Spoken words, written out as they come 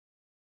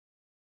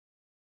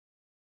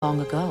long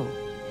ago.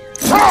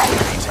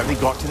 That's how they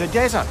got to the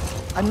desert.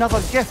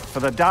 Another gift for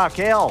the Dark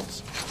Elves.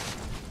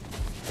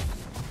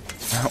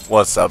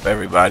 What's up,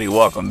 everybody?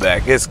 Welcome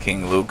back. It's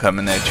King Lu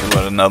coming at you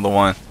with another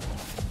one.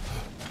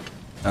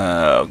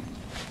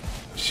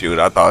 Shoot,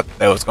 I thought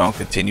that was gonna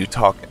continue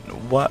talking.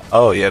 What?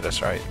 Oh yeah,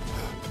 that's right.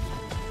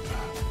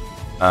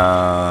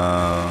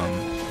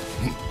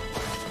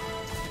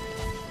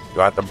 Do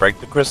I have to break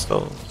the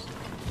crystals?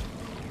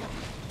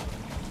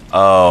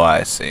 Oh,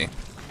 I see.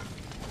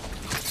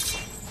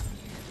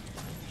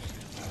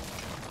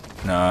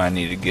 No, I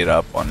need to get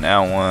up on that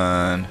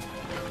one.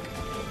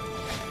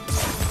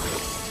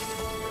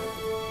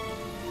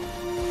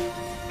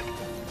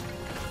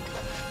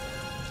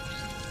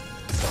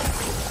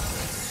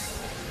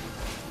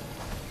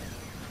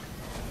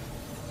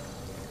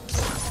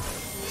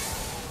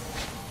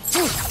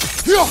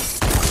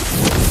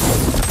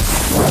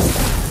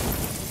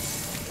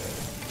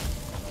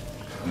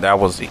 That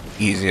was the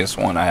easiest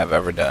one I have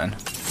ever done.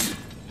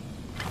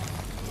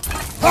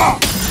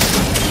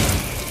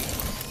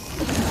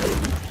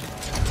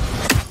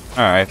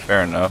 Alright,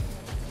 fair enough.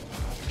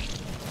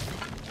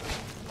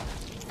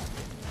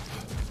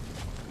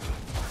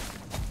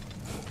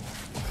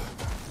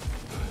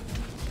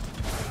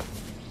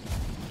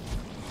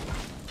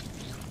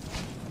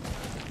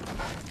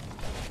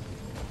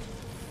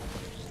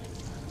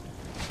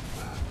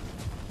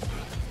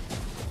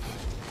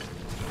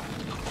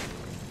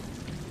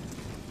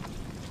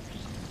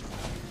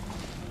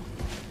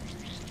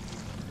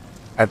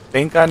 I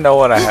think I know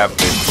what I have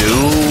to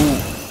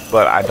do,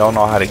 but I don't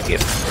know how to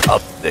get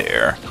up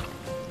there,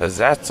 because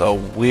that's a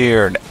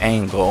weird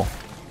angle.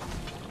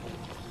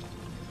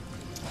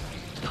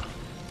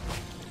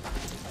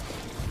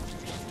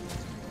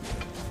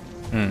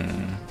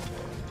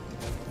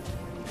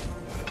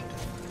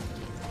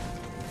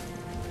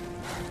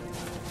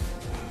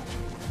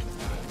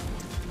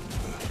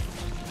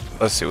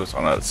 Let's see what's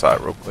on the other side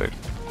real quick.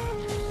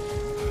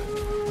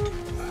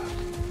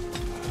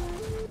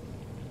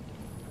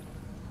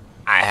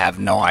 I have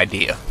no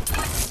idea.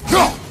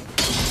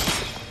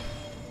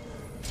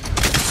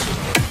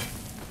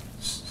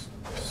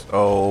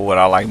 So would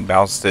I like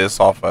bounce this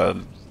off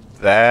of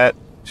that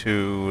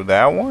to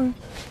that one?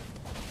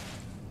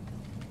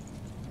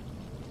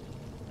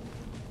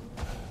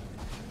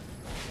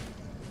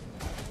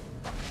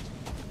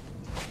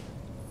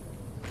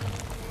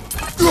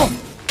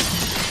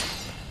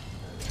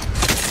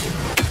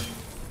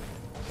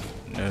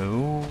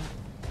 No.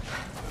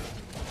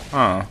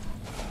 Huh.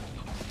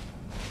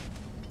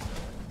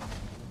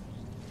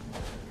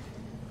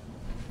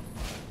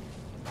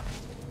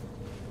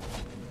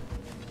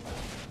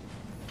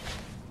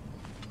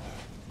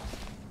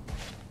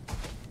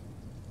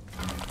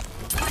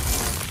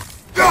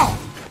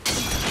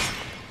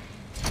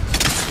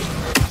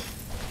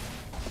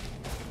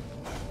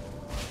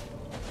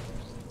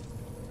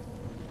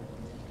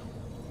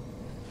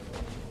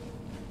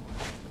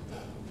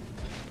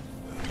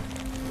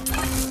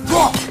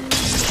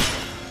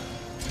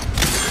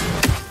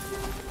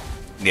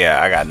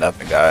 Yeah, I got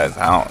nothing, guys.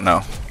 I don't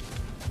know.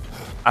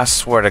 I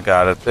swear to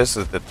God, if this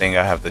is the thing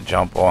I have to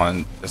jump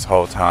on this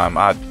whole time,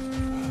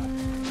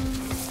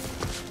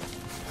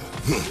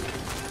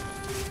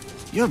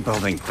 You're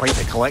building quite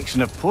a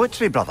collection of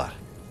poetry, brother.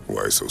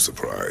 Why so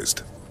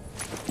surprised?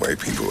 My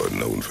people are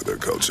known for their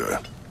culture.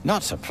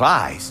 Not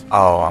surprised.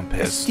 Oh, I'm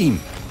pissed. Esteem.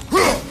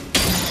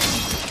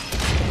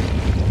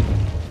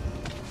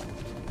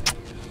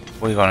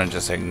 We're gonna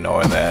just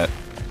ignore that.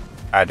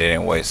 I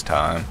didn't waste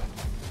time.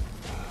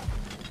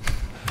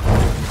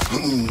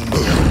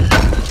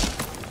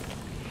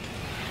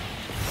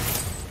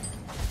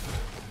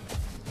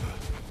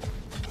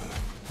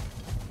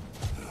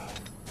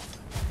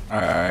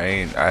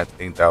 Alright, I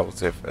think that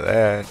was it for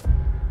that.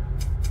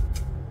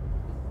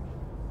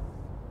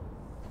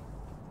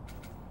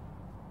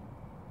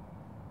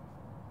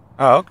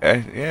 Oh,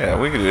 okay. Yeah,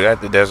 we can do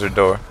that. The desert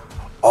door.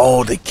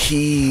 Oh, the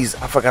keys.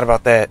 I forgot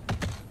about that.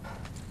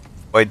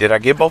 Wait, did I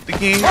get both the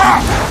keys?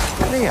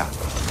 There.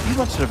 You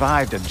once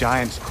revived a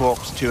giant's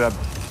corpse to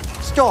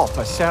stop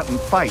a certain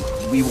fight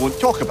we won't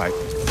talk about.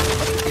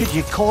 Could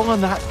you call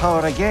on that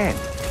power again?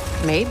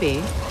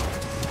 Maybe.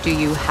 Do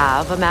you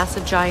have a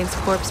massive giant's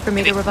corpse for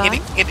me to revive?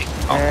 Get it.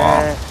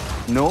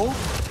 No?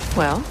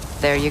 Well,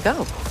 there you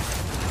go.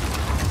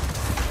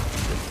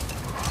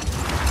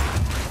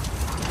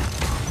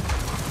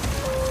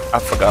 I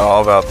forgot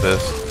all about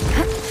this.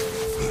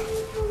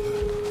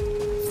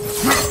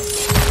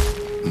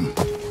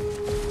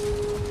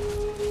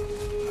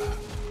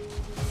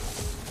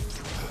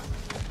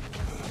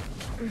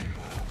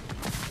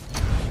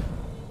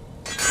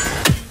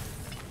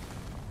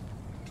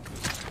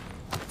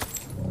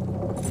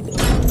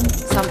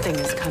 Something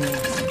is coming.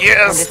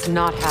 Yes! And it's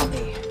not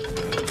happy.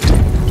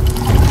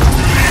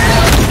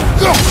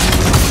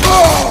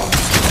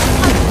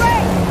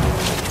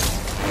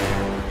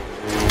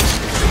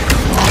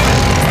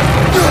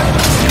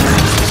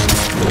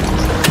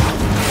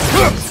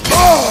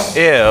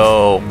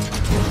 Ew.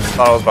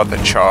 Thought I was about to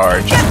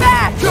charge. Get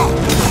back!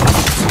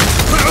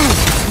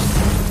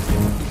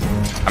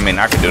 I mean,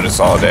 I could do this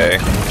all day.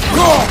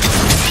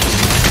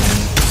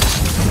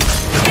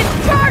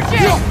 It's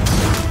charging!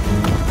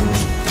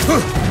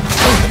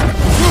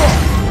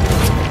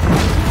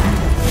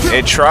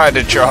 It tried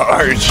to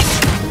charge.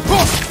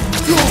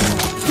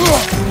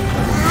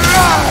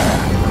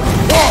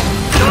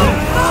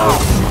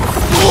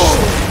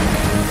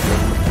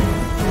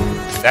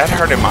 That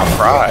hurted my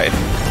pride.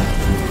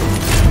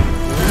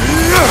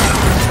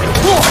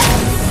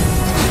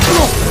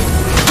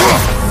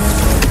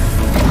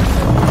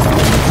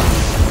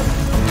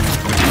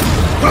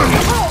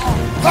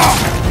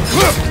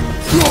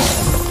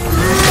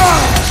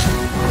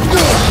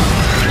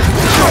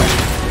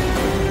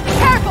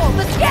 Careful,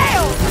 the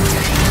scales!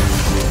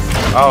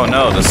 Oh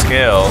no, the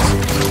scales.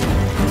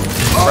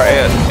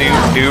 Freya,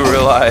 do you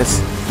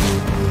realize?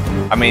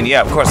 I mean,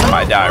 yeah, of course I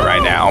might die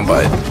right now,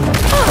 but...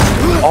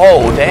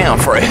 Oh, damn,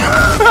 Freya.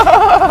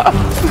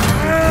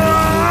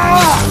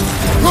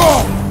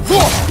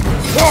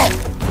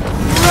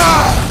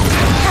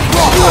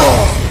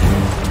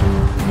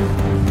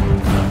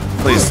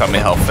 Please tell me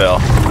how it fell.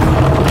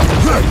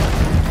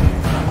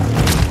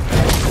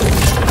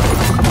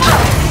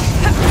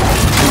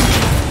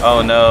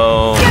 Oh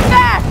no. Get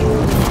back!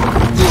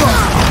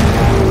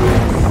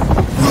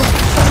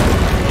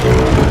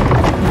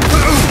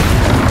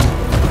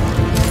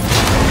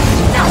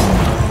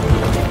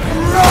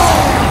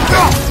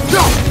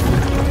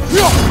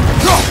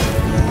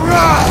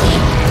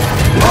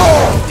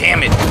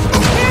 Damn it.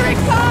 Here it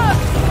comes!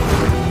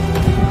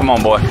 Come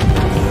on, boy.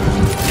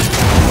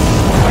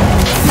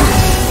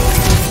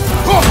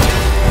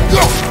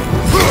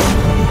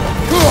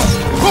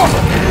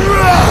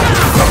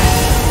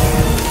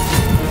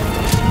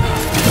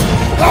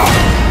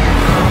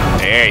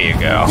 There you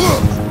go.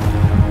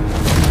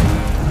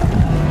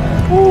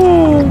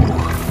 Ooh.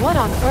 What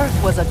on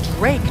earth was a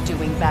Drake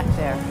doing back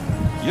there?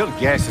 Your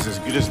guess is as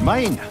good as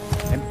mine.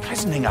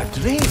 Imprisoning a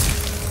Drake.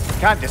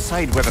 Can't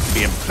decide whether to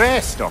be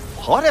impressed or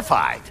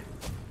horrified.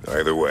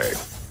 Either way,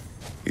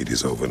 it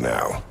is over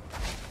now.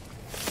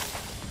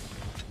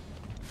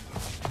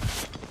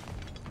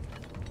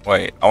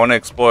 Wait, I want to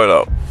explore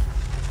though.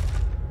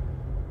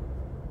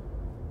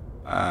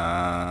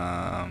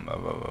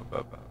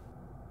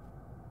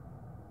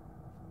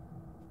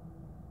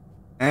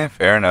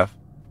 Fair enough.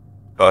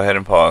 Go ahead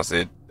and pause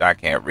it. I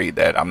can't read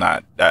that. I'm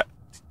not that.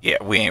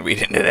 Yeah, we ain't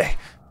reading today.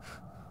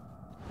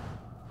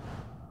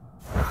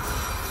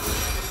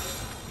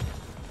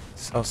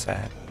 So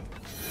sad.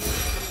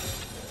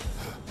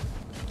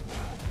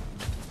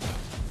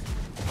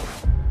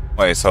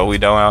 Wait, so we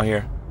done out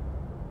here?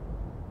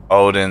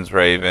 Odin's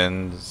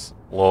Ravens,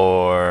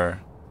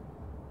 lore.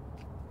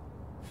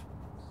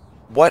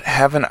 What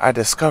haven't I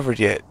discovered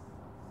yet?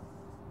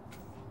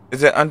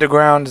 Is it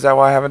underground? Is that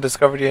why I haven't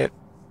discovered yet?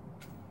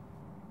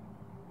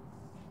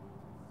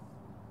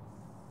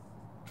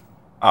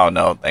 Oh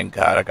no, thank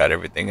God I got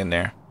everything in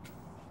there.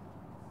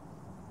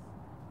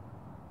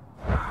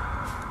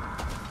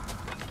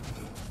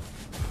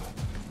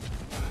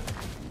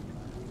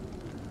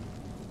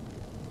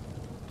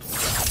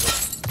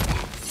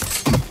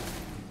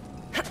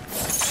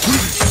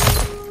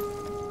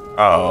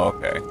 Oh,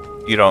 okay.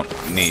 You don't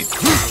need.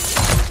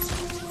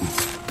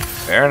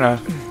 Fair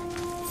enough.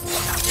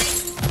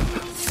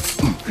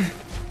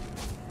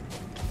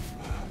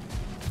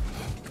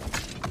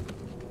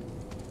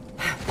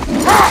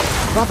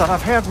 Brother,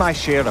 I've heard my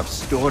share of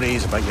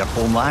stories about your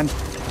homeland.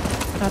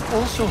 But I've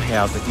also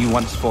heard that you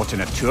once fought in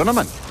a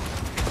tournament.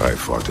 I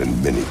fought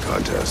in many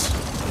contests.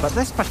 But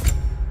this particular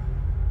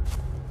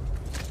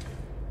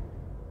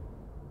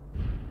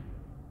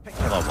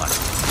one,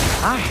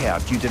 I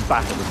heard you did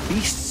battle with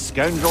beasts,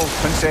 scoundrels,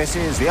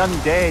 princesses, the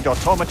undead,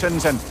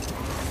 automatons, and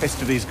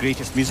history's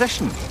greatest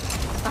musician.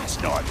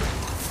 That's not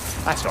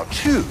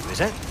true,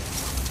 is it?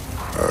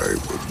 I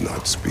would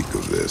not speak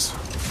of this.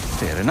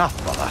 Fair enough,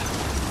 brother.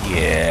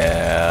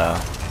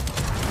 Yeah.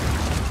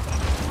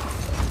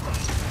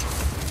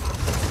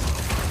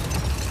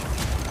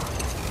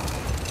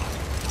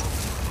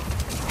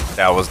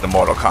 That was the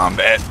Mortal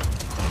Kombat.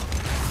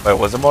 Wait,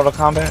 was it Mortal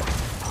Kombat?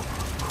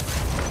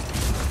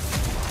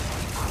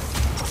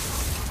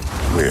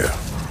 Here.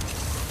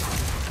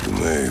 You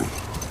may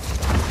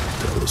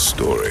tell a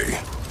story,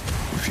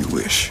 if you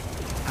wish.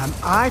 Am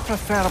I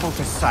preferable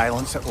to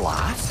silence at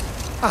last?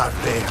 A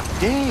rare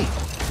day.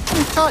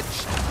 I'm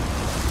touched.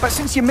 But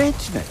since you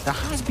mention it, there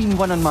has been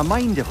one on my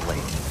mind of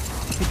late.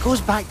 It goes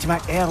back to my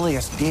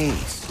earliest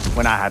days,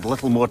 when I had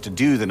little more to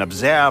do than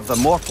observe the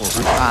mortals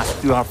who passed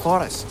through our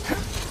forest.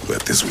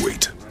 Let this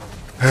wait.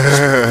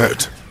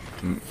 Spirit.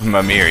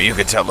 Mimir, you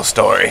could tell the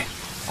story.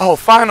 Oh,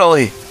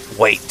 finally!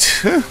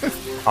 Wait.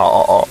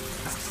 Oh,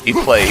 he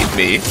played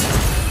me.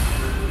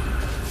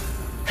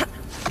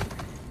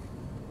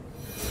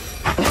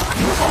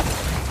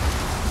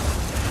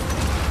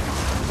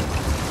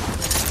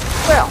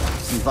 Well,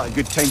 seems like a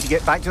good time to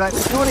get back to that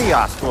story you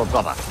asked for,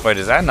 brother. Wait,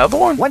 is that another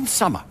one? One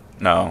summer,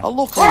 a No.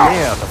 local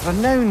laird of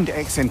renowned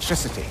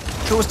eccentricity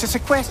chose to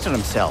sequester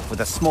himself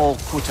with a small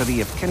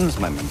coterie of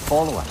kinsmen and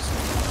followers.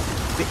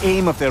 The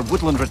aim of their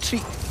woodland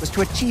retreat was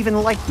to achieve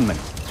enlightenment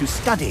to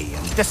study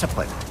and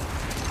discipline.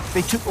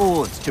 They took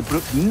oaths to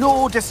brook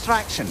no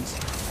distractions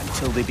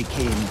until they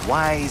became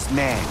wise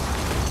men.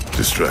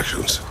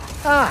 Distractions.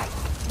 Aye,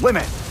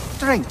 women,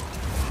 drink,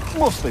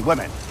 mostly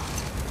women.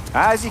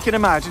 As you can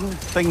imagine,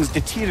 things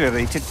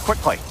deteriorated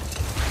quickly.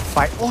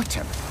 By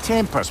autumn,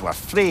 tempers were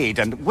frayed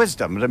and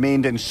wisdom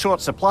remained in short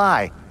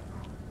supply.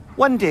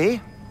 One day,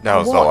 That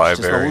was I the watched as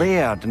the library.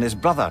 laird and his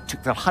brother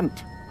took their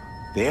hunt.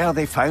 There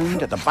they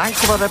found, at the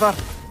banks of a river,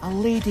 a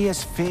lady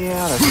as fair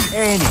as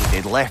any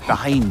they'd left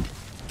behind.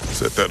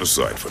 Set that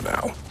aside for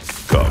now.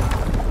 Come.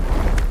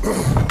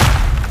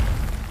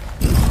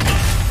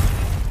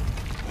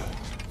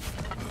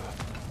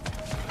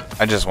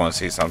 I just want to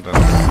see something.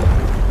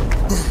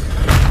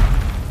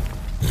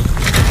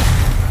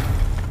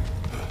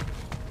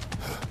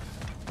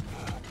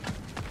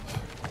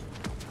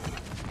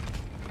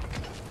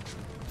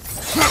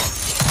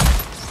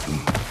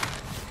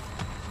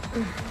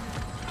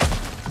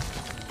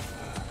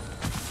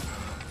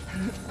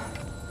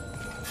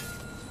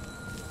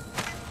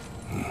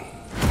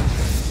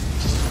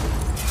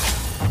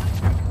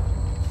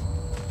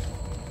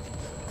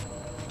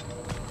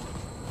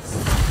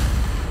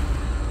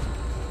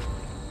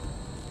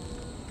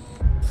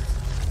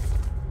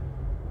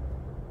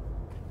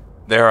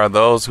 There are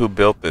those who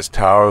built this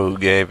tower who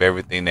gave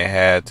everything they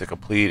had to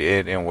complete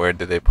it, and where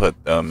did they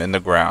put them? In the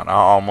ground.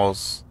 I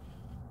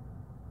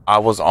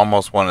was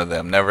almost one of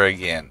them. Never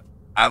again.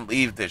 I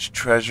leave this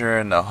treasure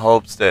in the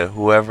hopes that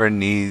whoever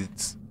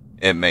needs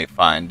it may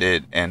find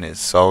it, and in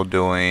so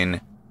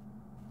doing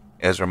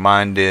is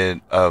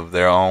reminded of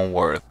their own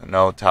worth.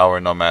 No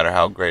tower, no matter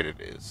how great it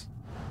is.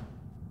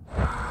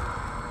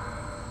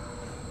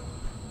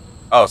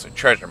 Oh, it's a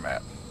treasure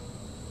map.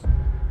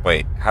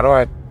 Wait, how do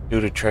I do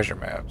the treasure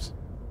maps?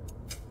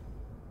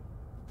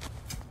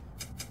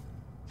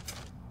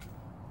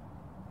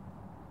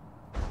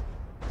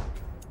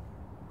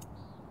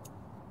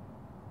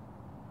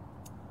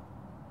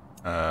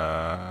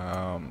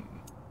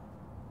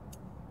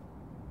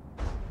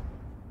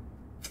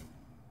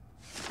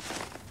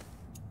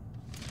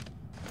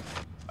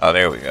 Oh,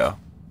 there we go.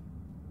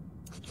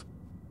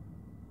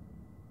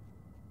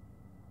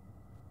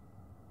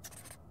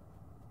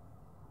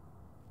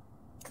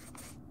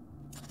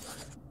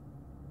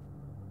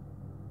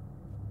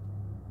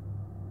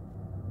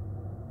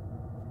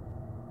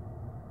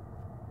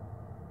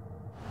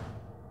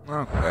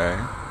 Okay.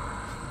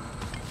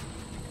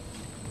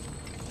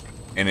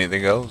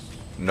 Anything else?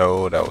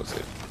 No, that was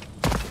it.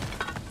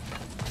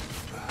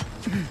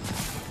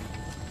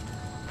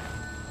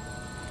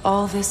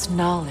 All this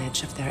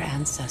knowledge of their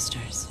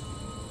ancestors,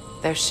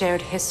 their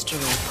shared history,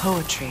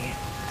 poetry,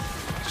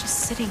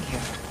 just sitting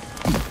here,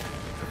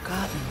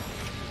 forgotten.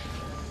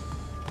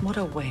 What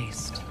a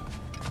waste.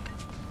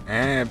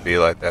 It be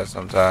like that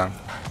sometime.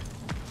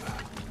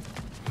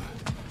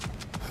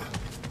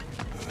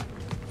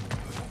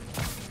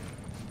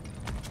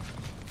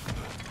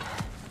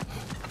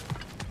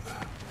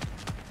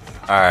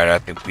 Alright, I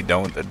think we're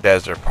done with the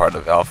desert part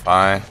of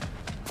Alpine.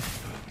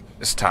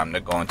 It's time to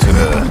go into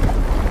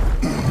the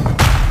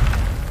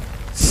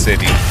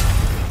city.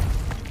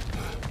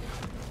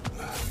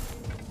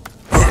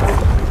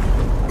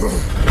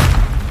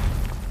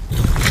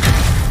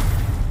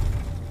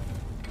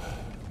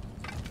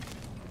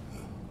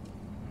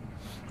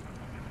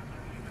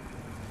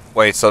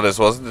 Wait, so this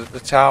wasn't the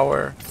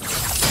tower?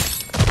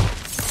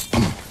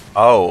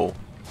 Oh,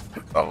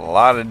 a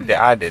lot of...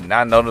 I did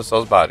not notice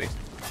those bodies.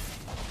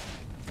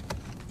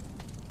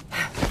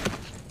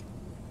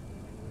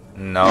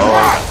 No,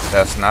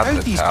 that's not How'd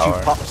the these tower.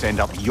 two pups end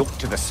up yoked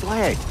to the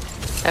sled?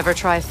 Ever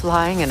try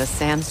flying in a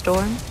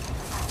sandstorm?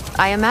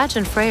 I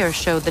imagine Freyr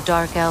showed the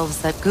Dark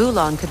Elves that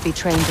Gulon could be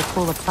trained to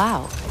pull a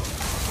plow.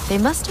 They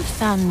must have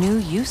found new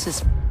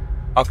uses.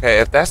 Okay,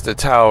 if that's the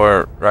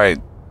tower right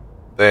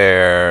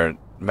there,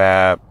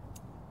 map,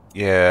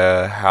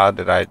 yeah, how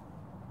did I...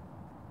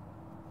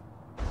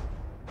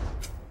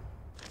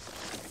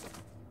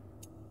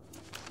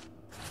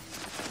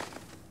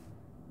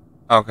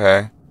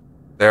 Okay.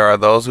 There are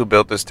those who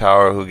built this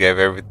tower who gave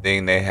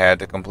everything they had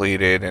to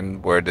complete it,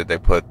 and where did they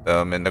put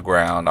them? In the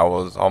ground. I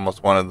was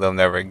almost one of them.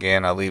 Never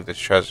again. I leave this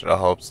treasure to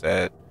hopes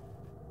that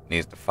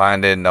needs to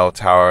find it. No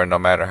tower, no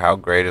matter how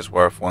great, is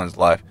worth one's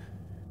life.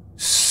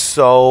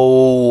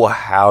 So,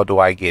 how do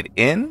I get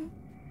in?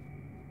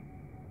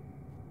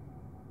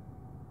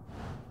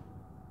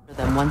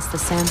 Them once the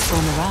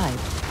sandstorm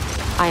arrived.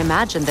 I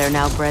imagine they're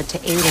now bred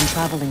to aid in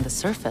traveling the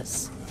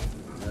surface.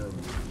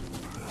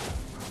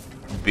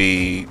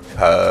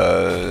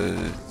 Because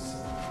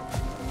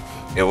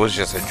it was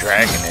just a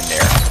dragon in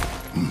there.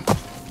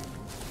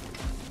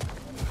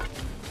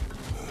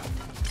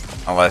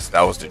 Unless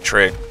that was the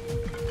trick.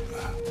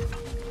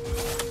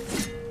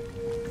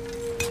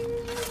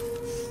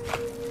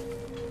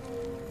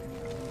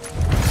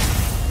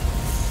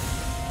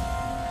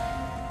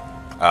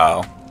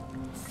 Oh,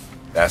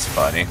 that's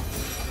funny.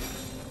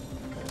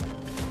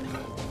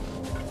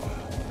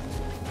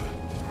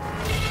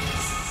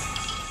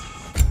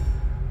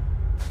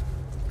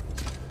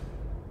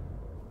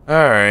 All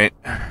right.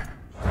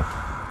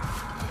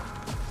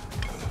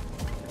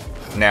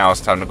 Now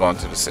it's time to go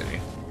into the city.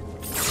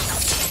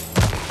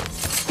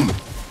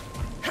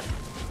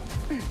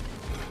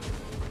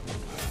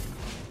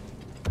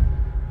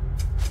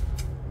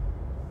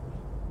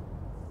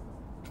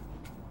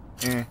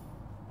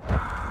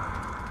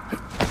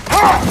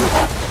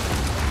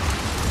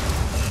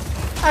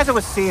 As I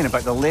was saying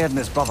about the laird and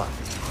his brother,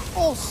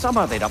 all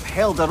summer they'd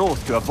upheld their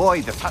oath to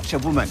avoid the touch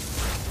of woman.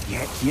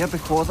 Yet here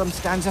before them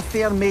stands a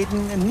fair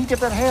maiden in need of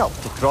their help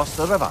to cross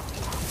the river.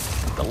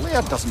 The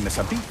laird doesn't miss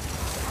a beat.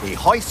 He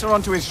hoists her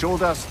onto his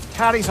shoulders,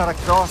 carries her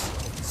across,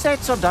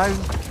 sets her down,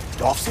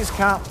 doffs his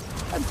cap,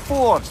 and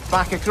fords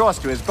back across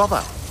to his brother,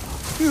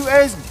 who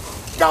is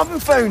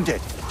dumbfounded,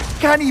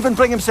 can't even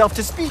bring himself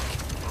to speak.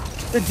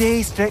 The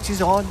day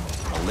stretches on,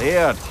 the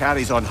laird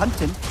carries on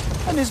hunting,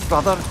 and his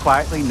brother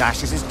quietly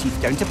gnashes his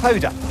teeth down to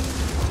powder.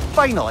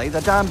 Finally, the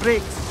dam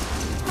breaks.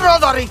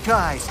 "Brother," he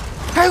cries,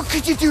 "how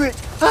could you do it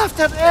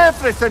after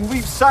everything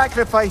we've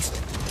sacrificed?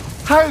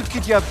 How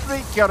could you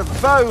break your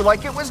vow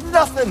like it was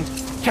nothing,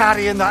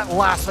 carrying that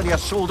lass on your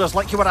shoulders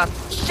like you were a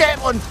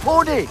Shetland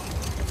pony?"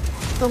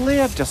 The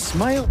laird just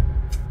smiled.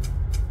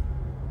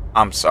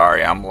 I'm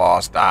sorry, I'm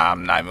lost.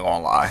 I'm not even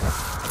gonna lie.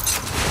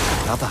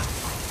 "Brother,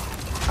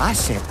 I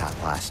sent that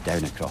lass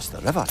down across the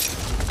river.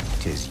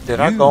 'Tis Did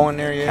I go in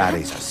there yet?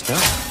 Carries her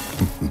still."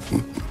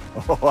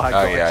 Oh, I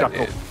got yeah, a I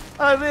chuckle. did.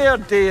 A rare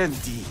day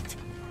indeed.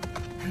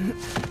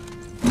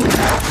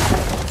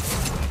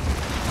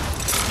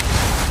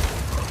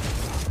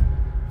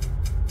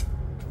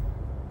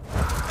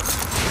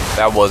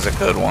 That was a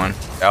good one.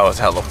 That was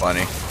hella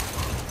funny.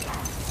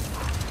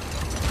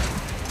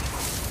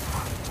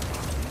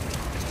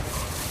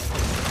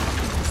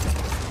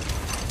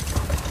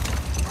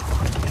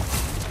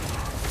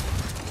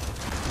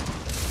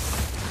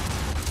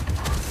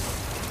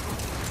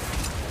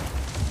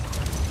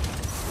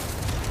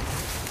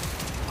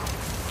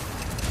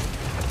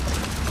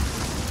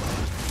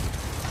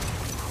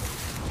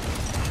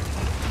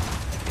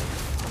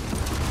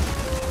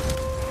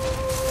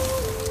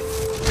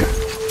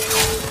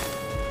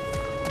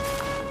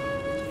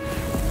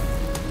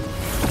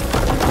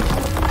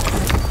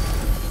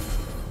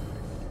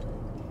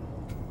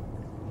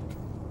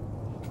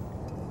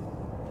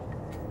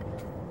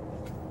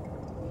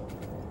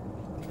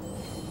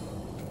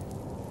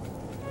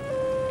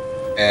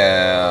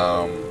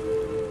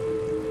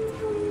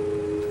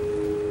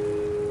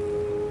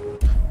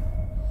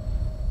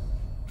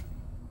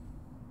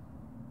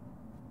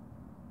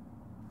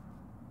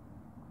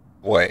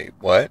 Wait,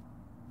 what?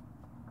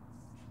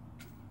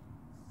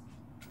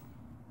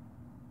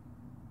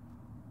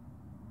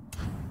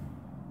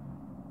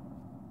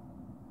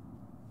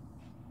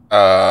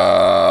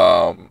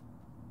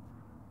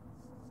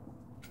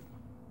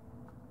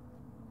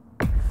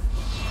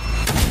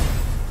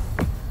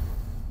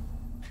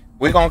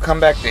 We're gonna come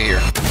back to here.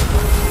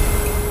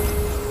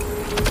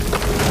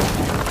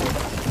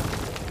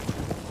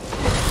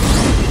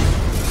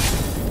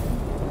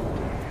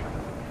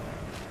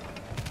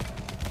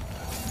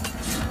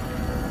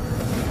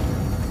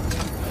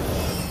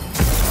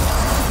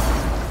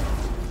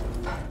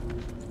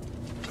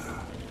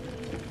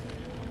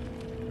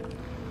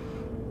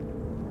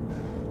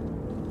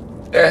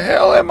 The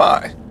hell am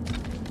I?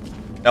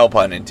 No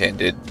pun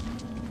intended.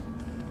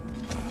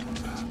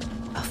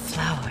 A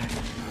flower.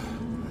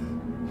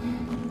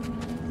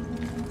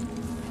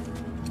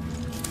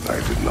 I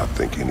did not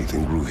think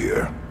anything grew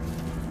here.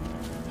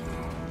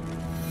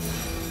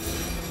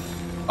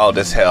 Oh,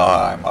 this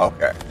Helheim.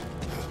 Okay.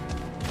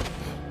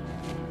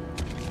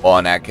 Well,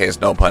 in that case,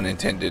 no pun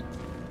intended.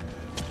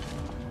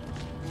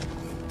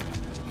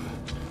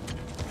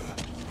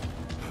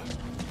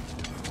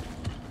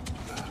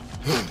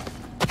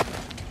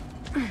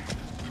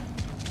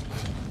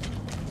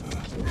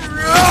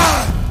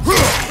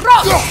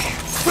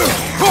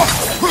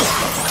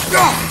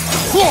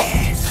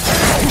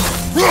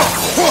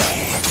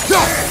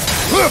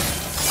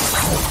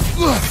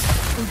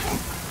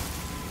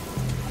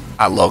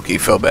 I low-key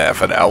feel bad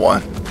for that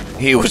one.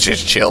 He was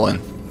just chilling.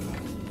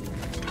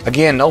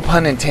 Again, no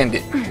pun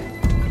intended.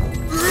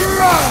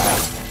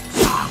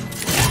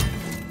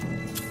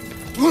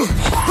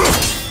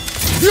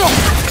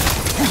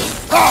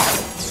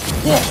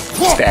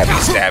 Stabby,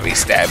 stabby,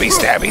 stabby,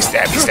 stabby,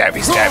 stabby,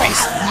 stabby,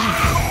 stabbies.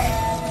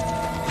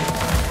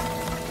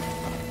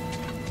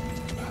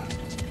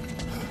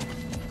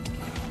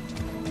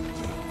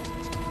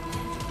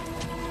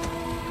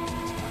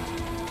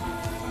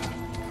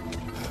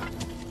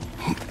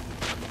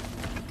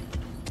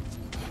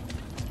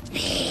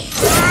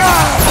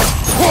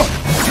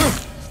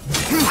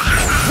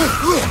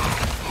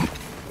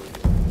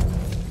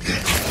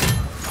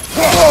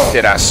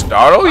 Did I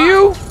startle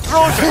you?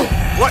 Roger!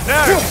 What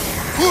now?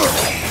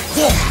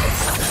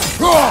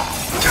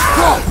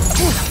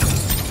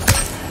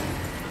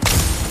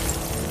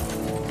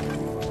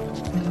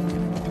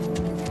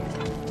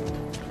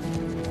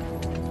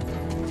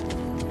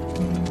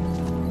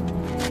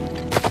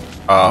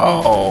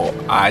 Oh,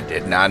 I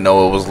did not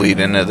know it was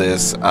leading to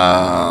this.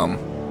 All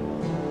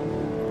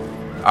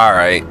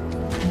right.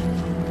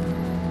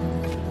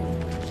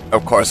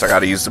 Of course, I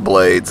gotta use the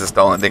blades. It's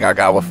the only thing I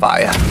got with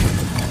fire.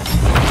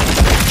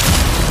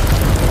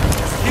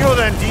 You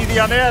then,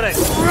 devianere.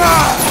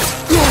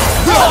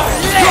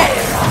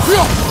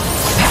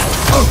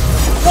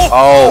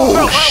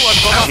 Oh,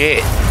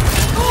 shit.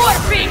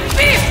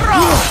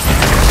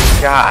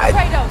 God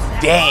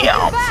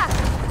damn.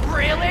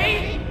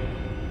 Really?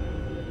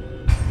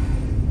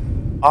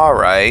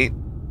 Alright.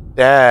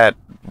 That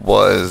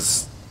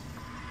was...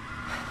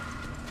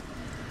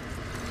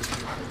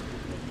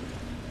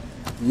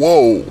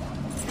 Whoa.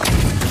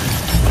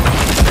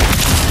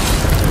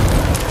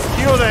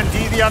 You then,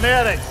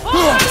 devianere.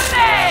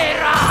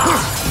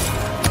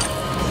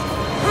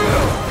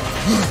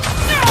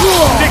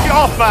 Take it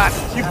off, man.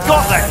 You've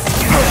got this.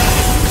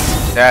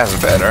 That's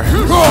better.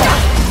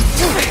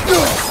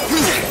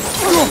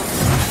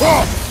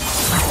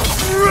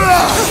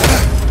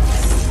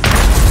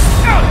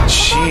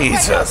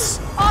 Jesus.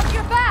 Off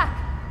your back.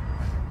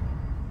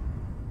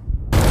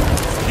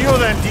 You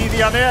then,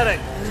 devianere.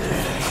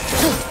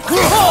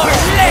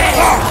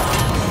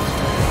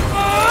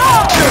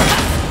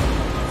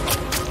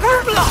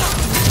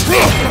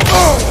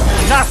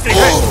 Nasty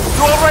hit.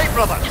 You all right,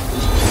 brother?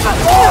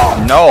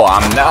 No,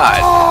 I'm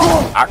not.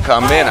 I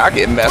come in, I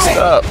get messed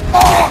up.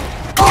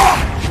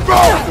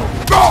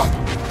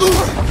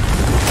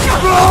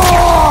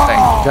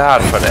 Thank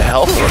God for the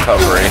health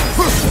recovery.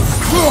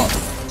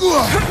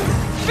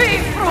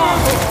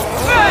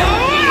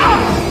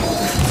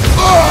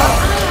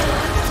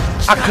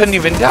 I couldn't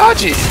even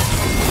dodge it.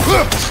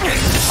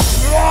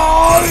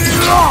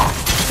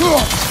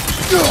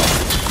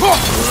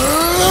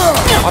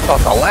 I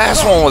thought the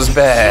last one was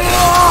bad.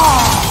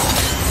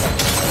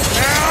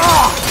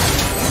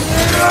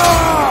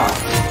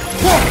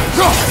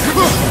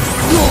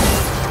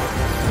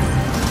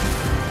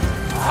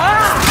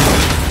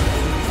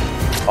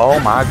 Oh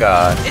my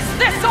God. Is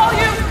this all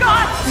you've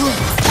got?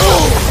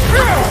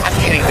 I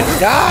can't even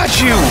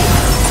dodge you.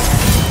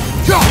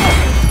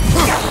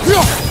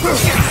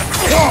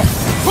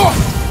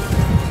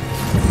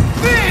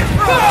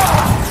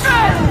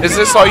 Is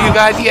this all you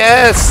got?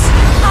 Yes.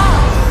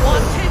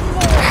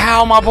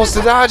 How am I supposed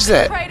to dodge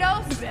that?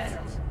 Kratos,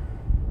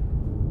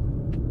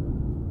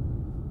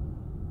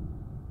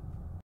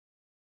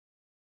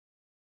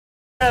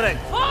 better.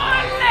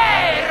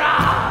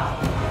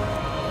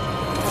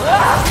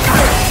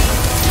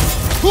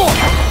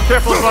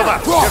 Careful, brother.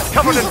 You're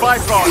covered in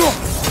byproducts.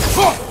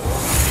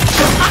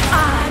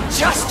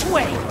 Just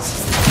wait.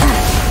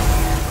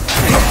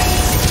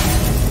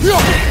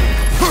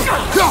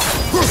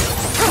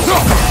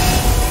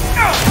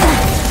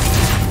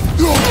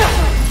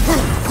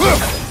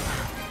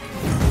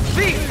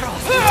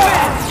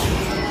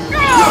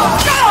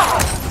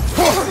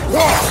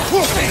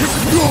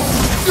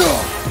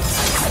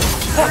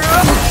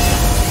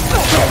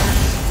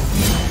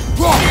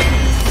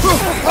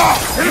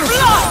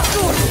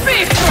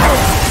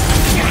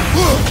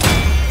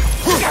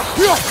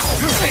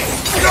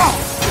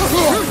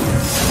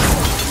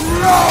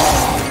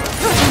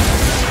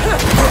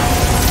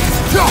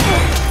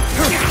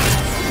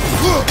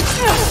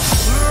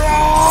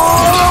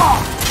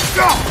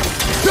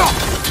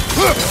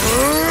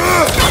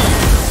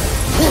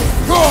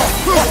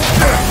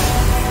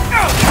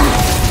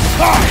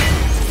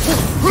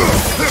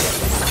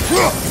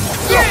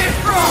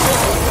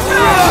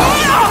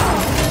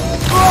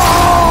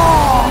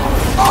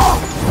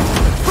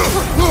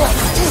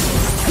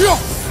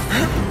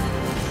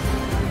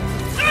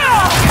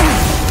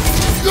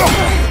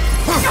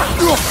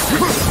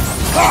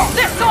 Is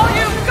this all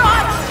you've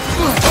got?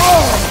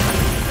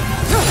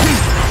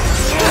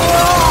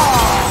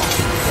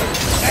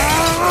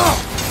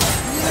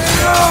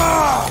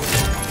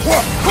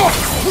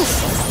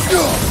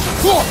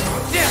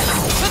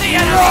 To the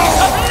enemies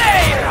of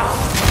Lyra!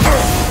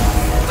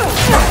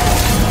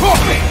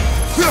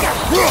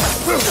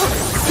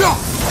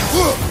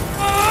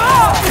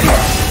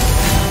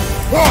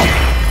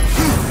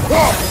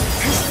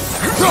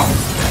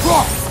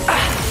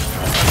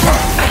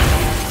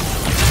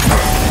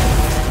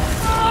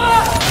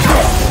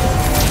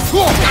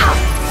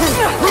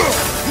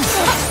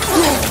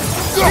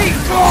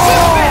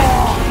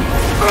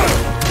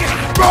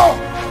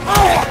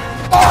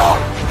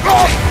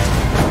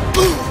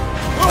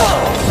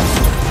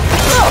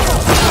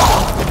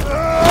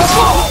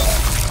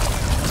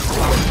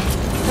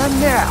 And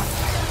now,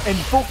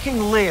 invoking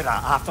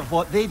Lyra after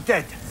what they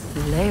did.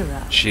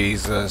 Lyra.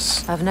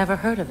 Jesus I've never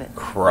heard of it. It was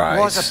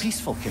Christ. a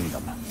peaceful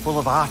kingdom, full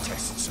of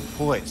artists and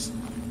poets.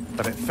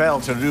 But it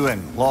fell to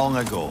ruin long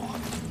ago.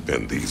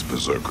 And these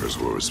berserkers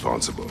were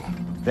responsible.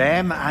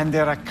 Them and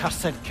their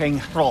accursed King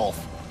Hrolf.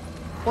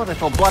 What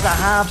little blood I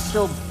have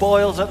still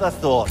boils at the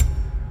thought.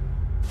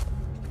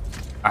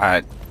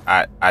 I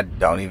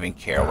don't even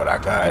care what I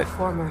Their got.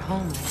 former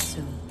home, I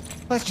assume.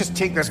 Let's just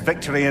take this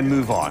victory and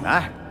move on,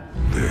 eh?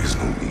 There is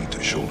no need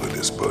to shoulder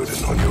this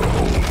burden on your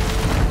own.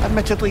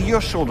 Admittedly,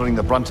 you're shouldering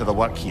the brunt of the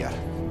work here.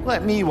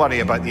 Let me worry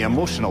about the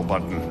emotional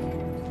burden.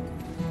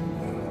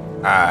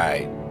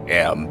 I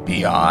am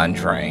beyond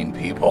drained,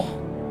 people.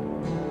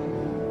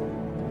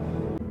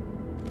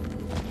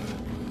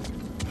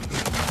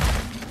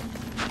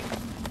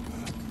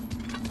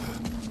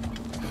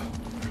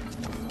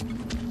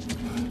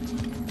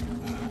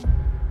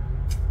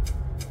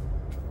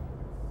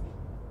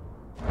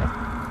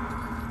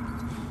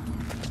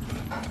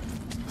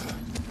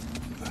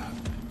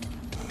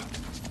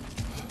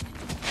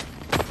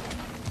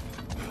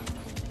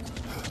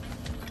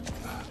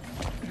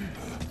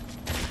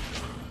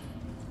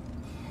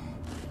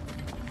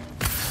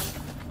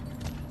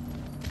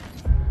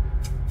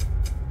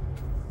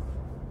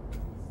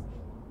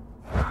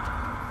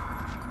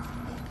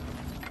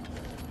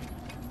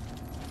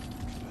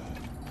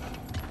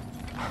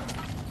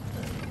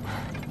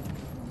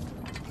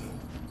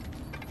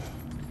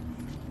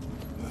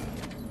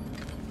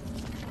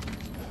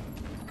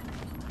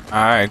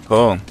 Alright,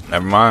 cool.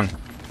 Never mind.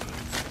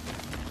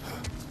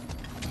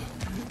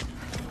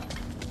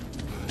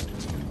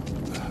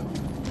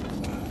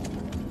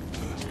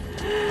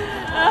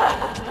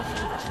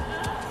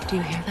 Do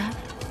you hear that?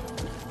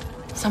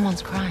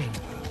 Someone's crying.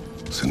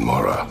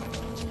 Sinmora.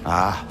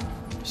 Ah,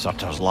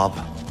 Surtur's love.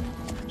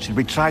 Should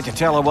we try to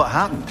tell her what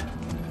happened?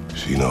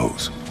 She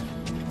knows.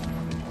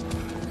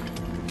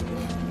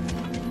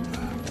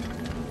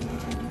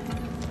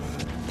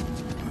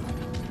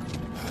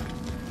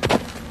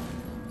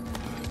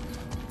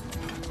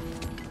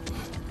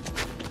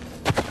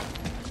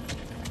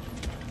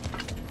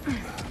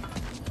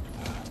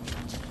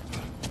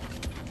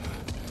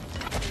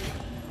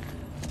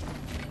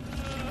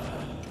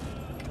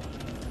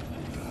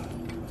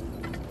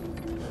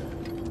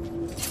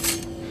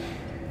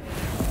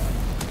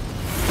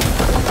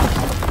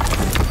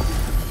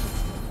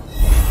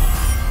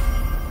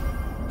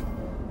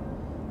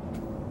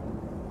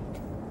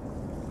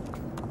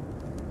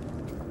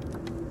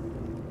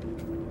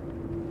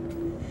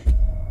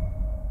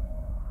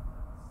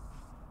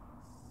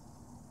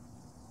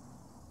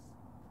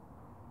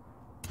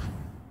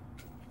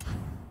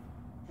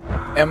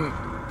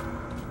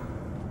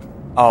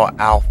 Oh,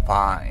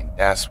 Alpine.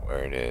 That's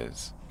where it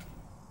is.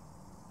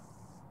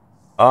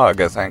 Oh, I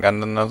guess I ain't got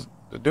nothing else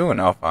to do in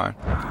Alpine.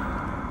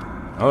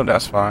 Oh,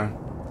 that's fine.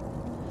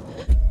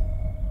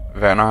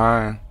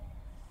 Vanaheim.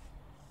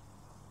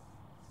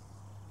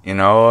 You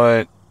know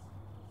what?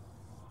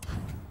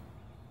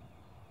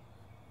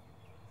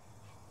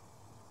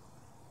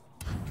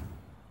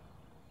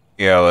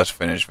 Yeah, let's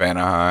finish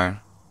Vanaheim.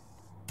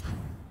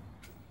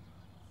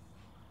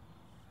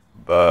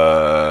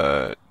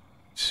 But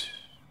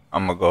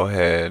I'm gonna go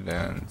ahead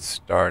and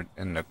start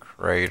in the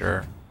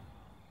crater.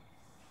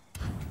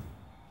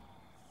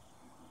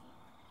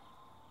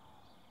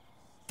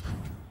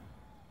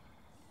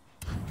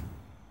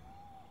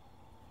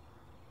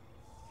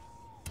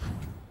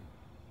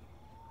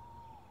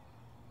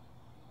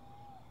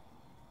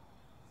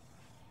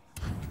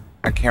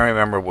 I can't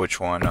remember which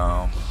one.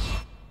 Oh,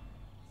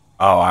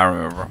 I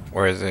remember.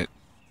 Where is it?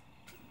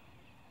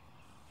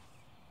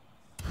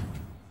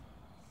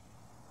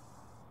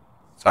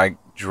 It's like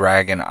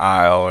Dragon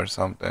Isle or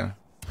something.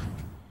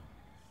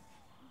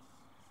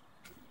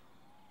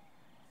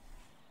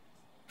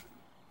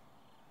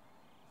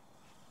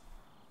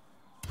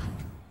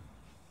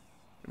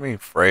 I mean,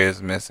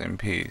 Freya's missing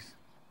piece.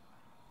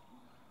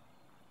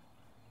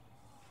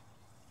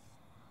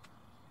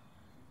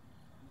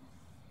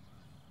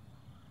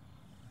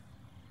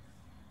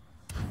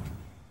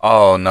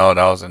 Oh no,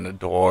 that was in the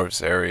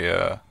dwarves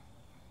area.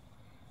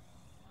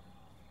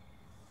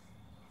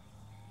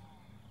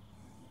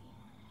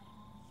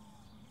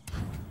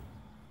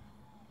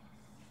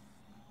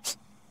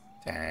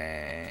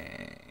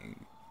 Dang.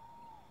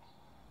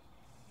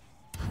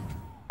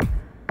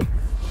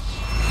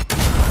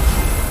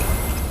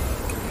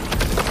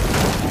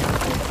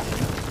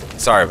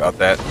 Sorry about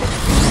that.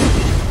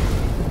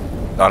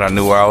 Thought I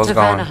knew where I was To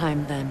going.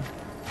 Vanaheim, then.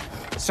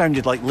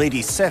 Sounded like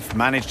Lady Sif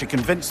managed to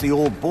convince the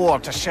old boar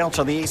to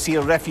shelter the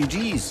Aesir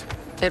refugees.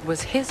 It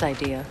was his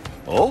idea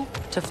Oh?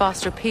 to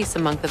foster peace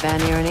among the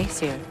Vanir and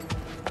Aesir.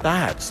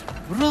 That's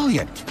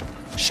brilliant.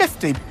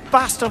 Shifty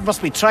bastard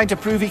must be trying to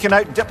prove he can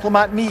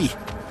out-diplomat me.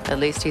 At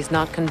least he's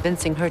not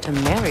convincing her to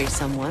marry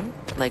someone,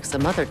 like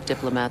some other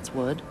diplomats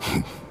would.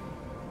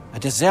 A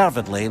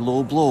deservedly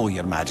low blow,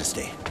 Your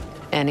Majesty.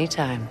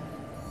 Anytime.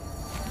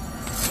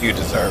 You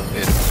deserved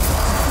it.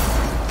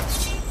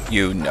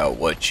 You know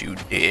what you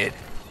did.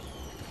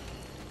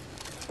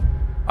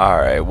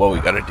 Alright, what we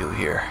gotta do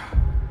here?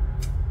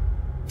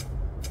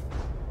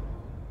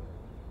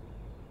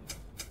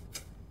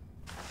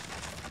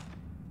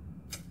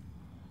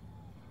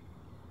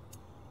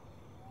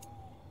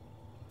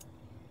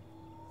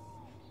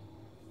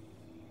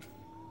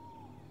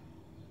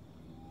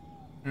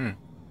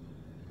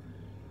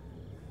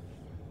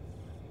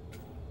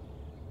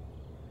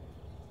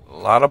 A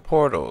lot of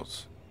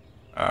portals.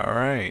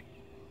 Alright.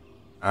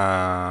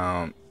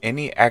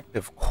 Any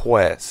active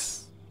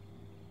quests?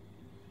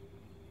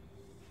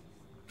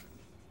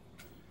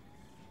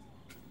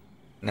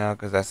 No,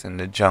 because that's in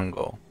the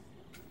jungle.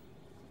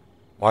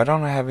 Why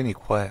don't I have any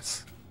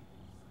quests?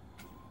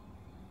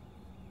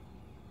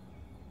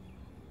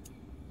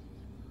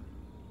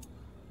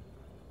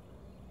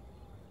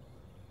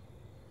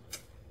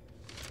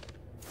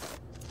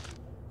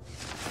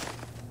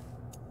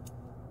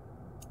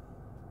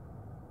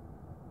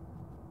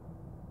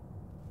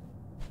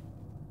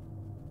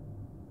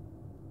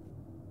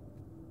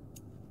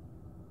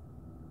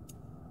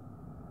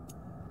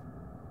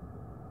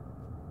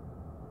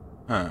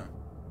 Huh.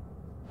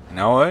 You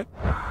know what?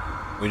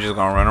 We're just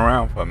gonna run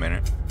around for a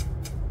minute.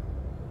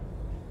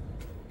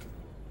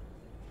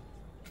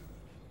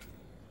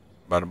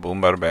 Bada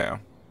boom, bada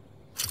bam.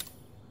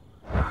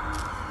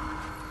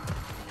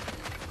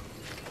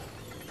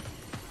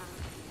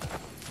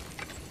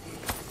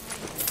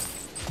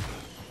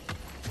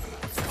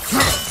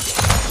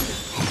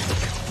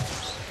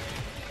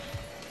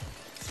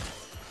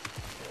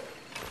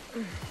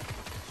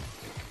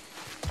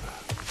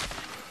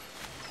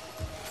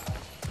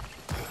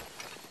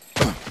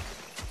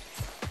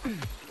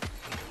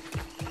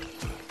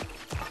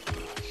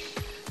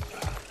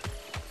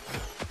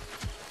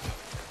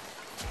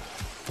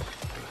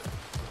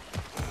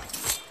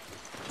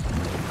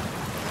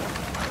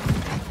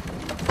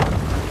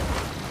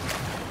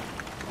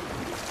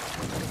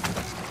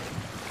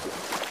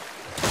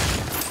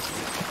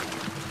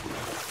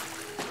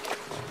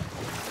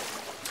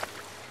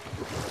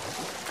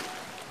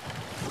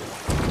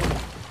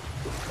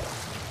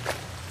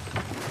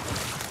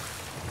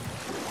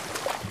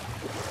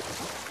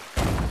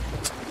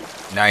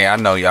 Now, yeah, I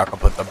know y'all can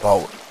put the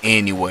boat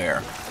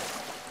anywhere.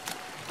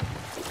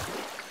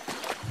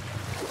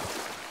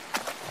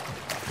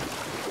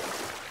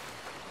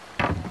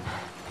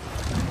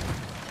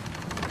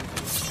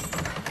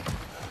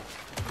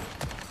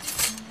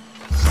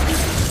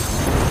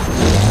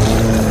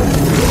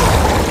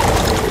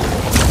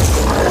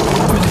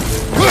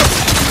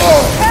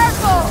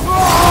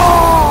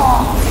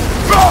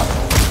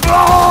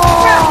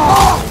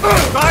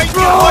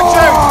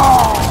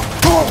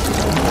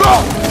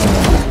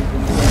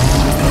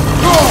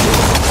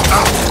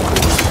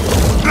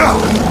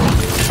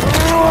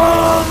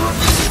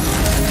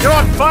 You're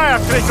on fire,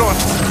 Kratos!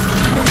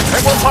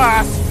 It will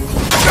pass!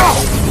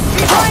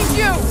 Behind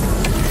you!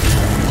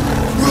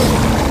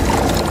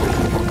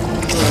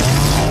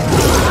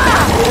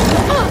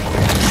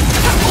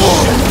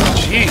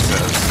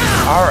 Jesus.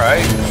 All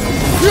right.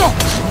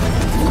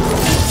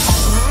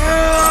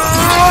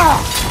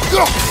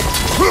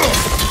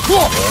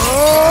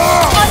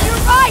 On your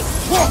right!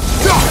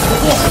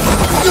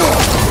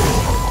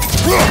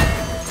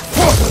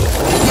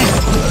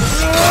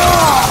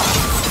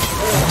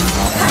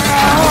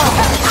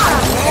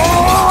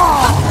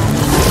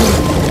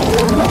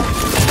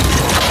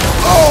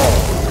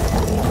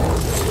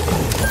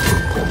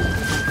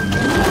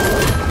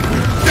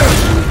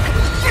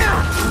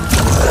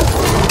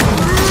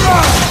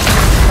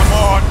 Come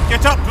on,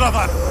 get up,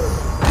 brother!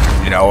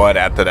 You know what?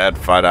 After that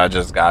fight I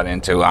just got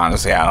into,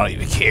 honestly, I don't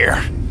even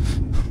care.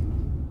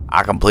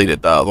 I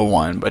completed the other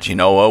one, but you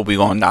know what? We're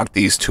gonna knock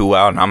these two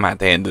out, and I'm at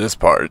the end of this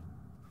part.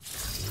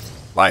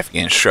 Life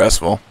getting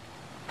stressful.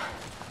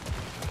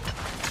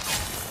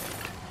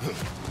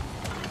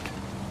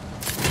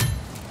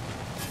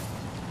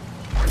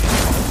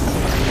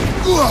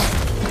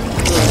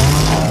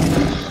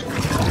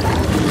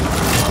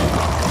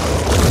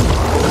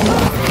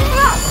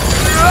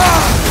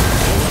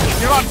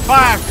 You're on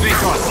fire,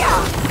 Kratos!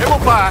 It will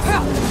pass!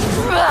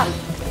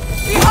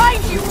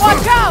 Behind you!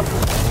 Watch out!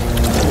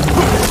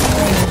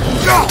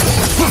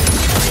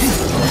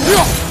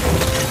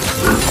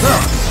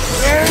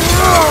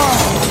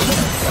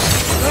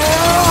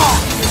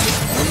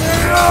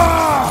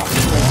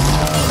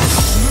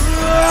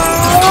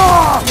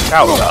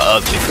 That was an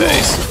ugly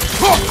face.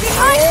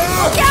 Behind you!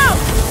 Look out!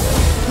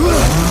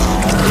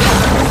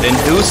 Then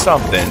do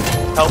something.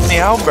 Help me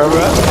out,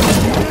 brother.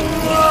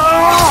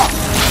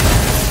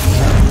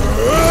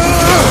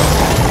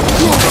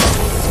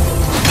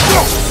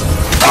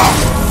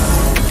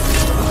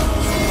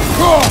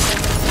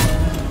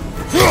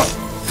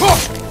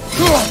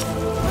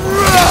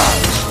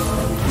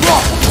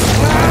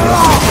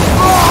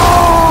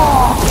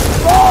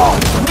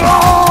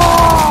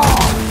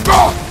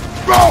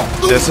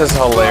 This is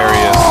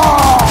hilarious.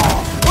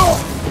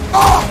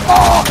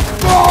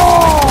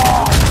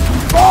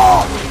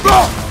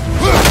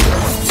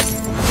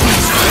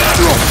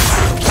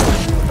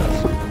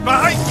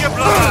 Behind you,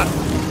 brother!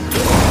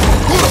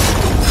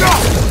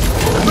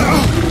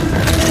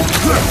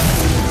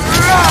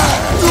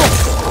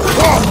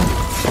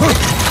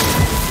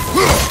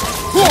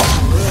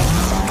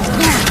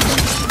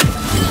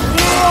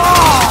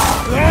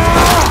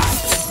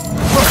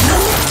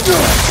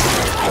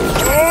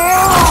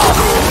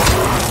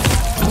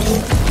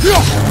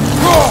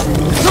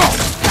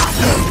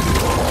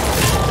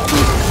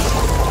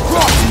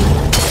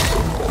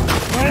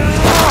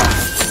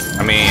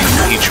 I mean,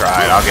 he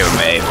tried. I'll give him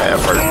an A for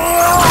effort.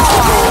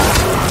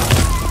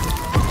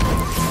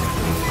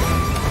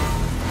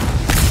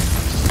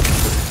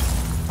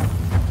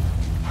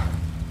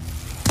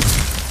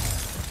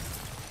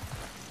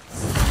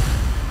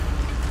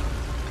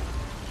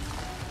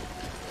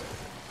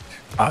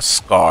 A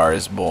scar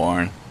is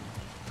born.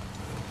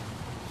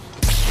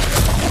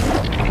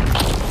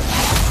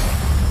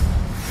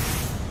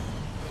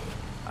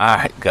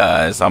 Alright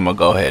guys, I'm gonna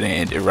go ahead and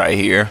end it right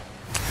here.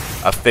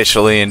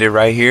 Officially end it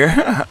right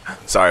here.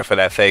 Sorry for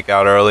that fake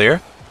out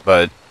earlier,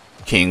 but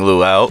King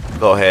Lu out.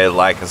 Go ahead,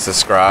 like and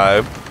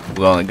subscribe.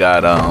 We only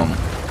got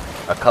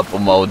a couple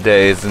more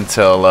days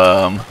until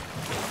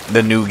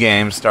the new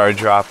games start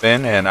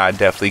dropping, and I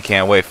definitely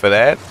can't wait for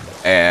that.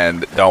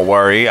 And don't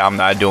worry, I'm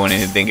not doing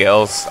anything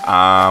else.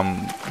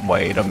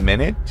 Wait a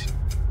minute.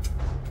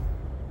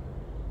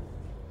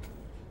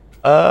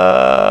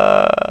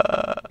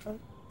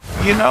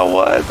 You know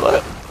what?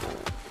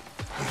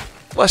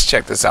 Let's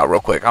check this out real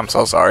quick. I'm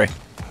so sorry.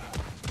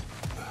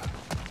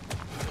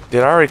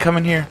 Did I already come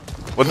in here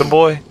with the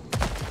boy?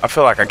 I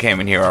feel like I came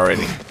in here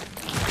already.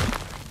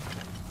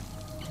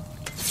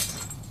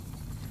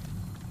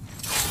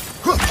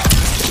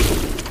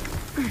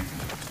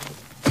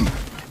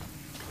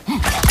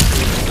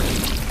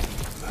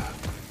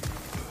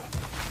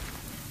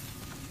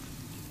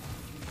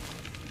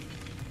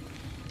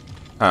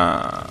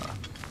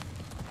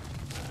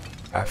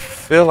 I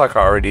feel like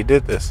I already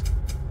did this.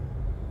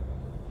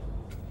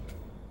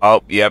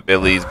 Oh, yep, it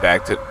leads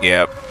back to,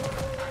 yep,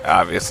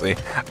 obviously.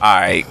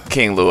 Alright,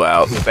 King Lu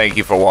out. Thank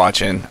you for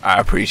watching. I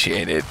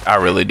appreciate it. I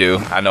really do.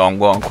 I know I'm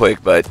going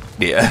quick, but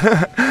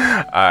yeah.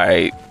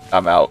 Alright,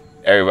 I'm out.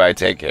 Everybody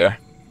take care.